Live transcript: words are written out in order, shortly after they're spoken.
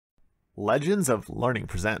Legends of Learning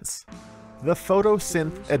presents the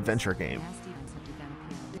Photosynth adventure game.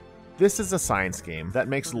 This is a science game that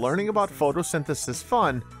makes learning about photosynthesis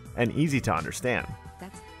fun and easy to understand.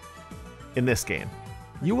 In this game,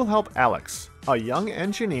 you will help Alyx, a young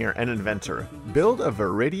engineer and inventor, build a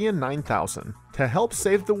Viridian 9000 to help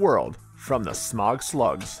save the world from the smog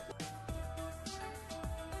slugs.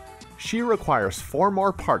 She requires 4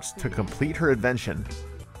 more parts to complete her invention,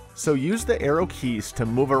 so use the arrow keys to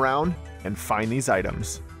move around and find these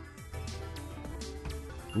items.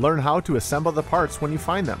 Learn how to assemble the parts when you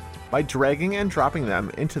find them by dragging and dropping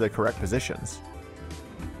them into the correct positions.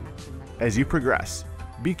 As you progress,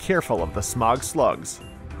 be careful of the smog slugs,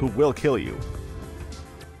 who will kill you.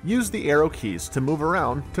 Use the arrow keys to move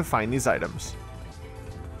around to find these items.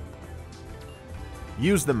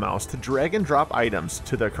 Use the mouse to drag and drop items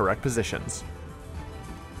to their correct positions.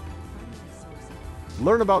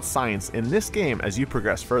 Learn about science in this game as you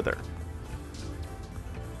progress further.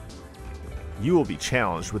 You will be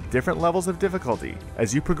challenged with different levels of difficulty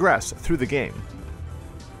as you progress through the game.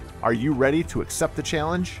 Are you ready to accept the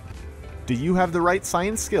challenge? Do you have the right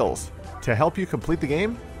science skills to help you complete the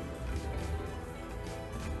game?